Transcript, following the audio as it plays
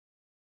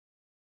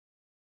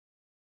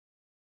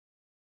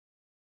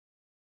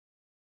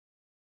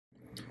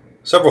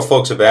Several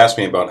folks have asked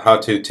me about how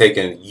to take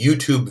a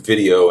YouTube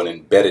video and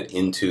embed it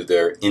into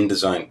their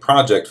InDesign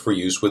project for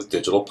use with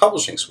Digital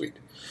Publishing Suite.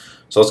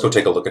 So let's go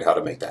take a look at how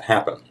to make that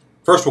happen.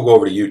 First we'll go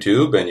over to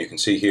YouTube, and you can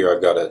see here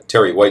I've got a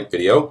Terry White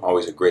video,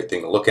 always a great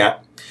thing to look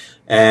at.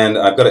 And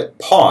I've got it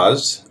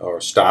paused or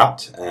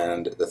stopped,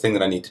 and the thing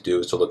that I need to do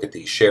is to look at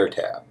the Share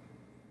tab.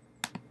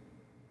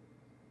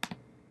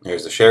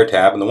 Here's the Share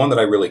tab, and the one that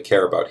I really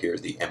care about here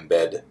is the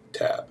Embed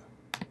tab.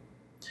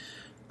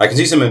 I can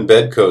see some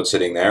embed code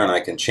sitting there, and I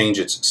can change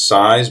its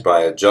size by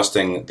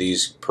adjusting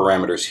these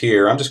parameters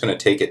here. I'm just going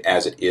to take it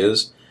as it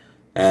is,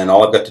 and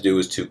all I've got to do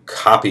is to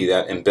copy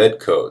that embed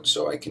code.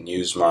 So I can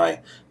use my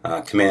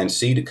Command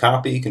C to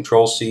copy,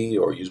 Control C,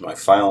 or use my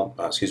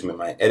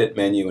my edit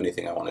menu,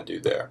 anything I want to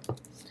do there.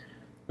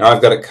 Now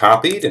I've got it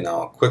copied, and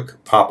I'll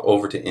quick pop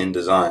over to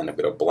InDesign. I've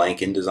got a blank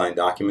InDesign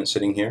document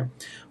sitting here.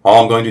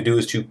 All I'm going to do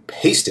is to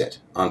paste it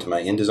onto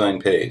my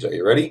InDesign page. Are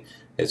you ready?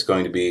 It's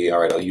going to be,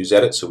 alright, I'll use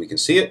edit so we can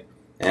see it,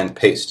 and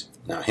paste.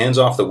 Now hands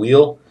off the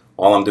wheel.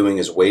 All I'm doing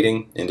is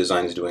waiting.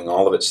 InDesign is doing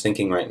all of its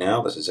thinking right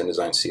now. This is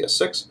InDesign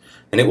CS6,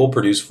 and it will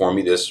produce for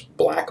me this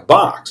black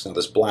box. Now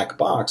this black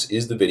box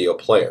is the video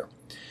player.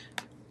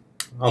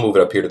 I'll move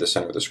it up here to the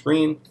center of the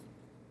screen,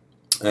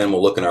 and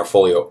we'll look in our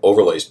Folio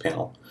Overlays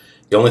panel.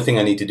 The only thing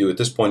I need to do at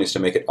this point is to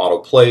make it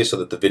autoplay so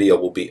that the video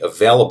will be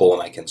available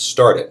and I can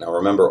start it. Now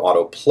remember,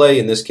 autoplay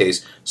in this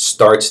case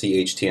starts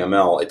the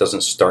HTML. It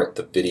doesn't start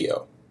the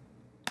video.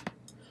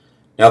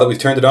 Now that we've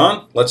turned it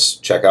on, let's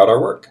check out our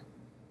work.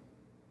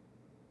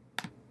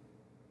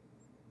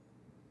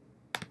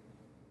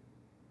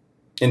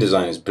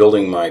 InDesign is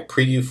building my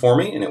preview for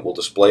me, and it will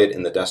display it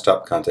in the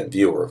desktop content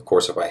viewer. Of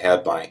course, if I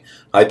had my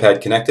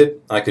iPad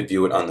connected, I could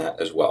view it on that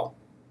as well.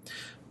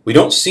 We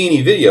don't see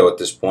any video at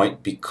this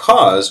point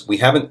because we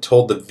haven't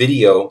told the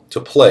video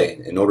to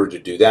play. In order to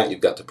do that, you've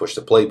got to push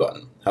the play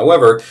button.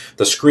 However,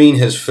 the screen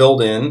has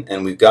filled in,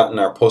 and we've gotten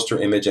our poster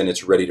image, and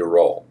it's ready to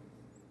roll.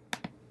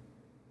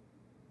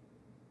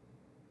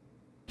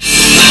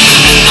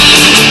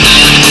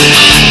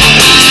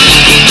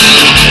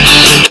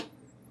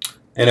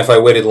 And if I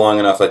waited long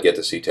enough, I'd get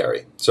to see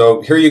Terry.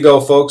 So here you go,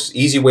 folks.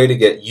 Easy way to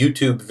get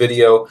YouTube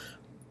video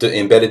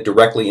embedded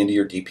directly into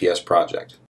your DPS project.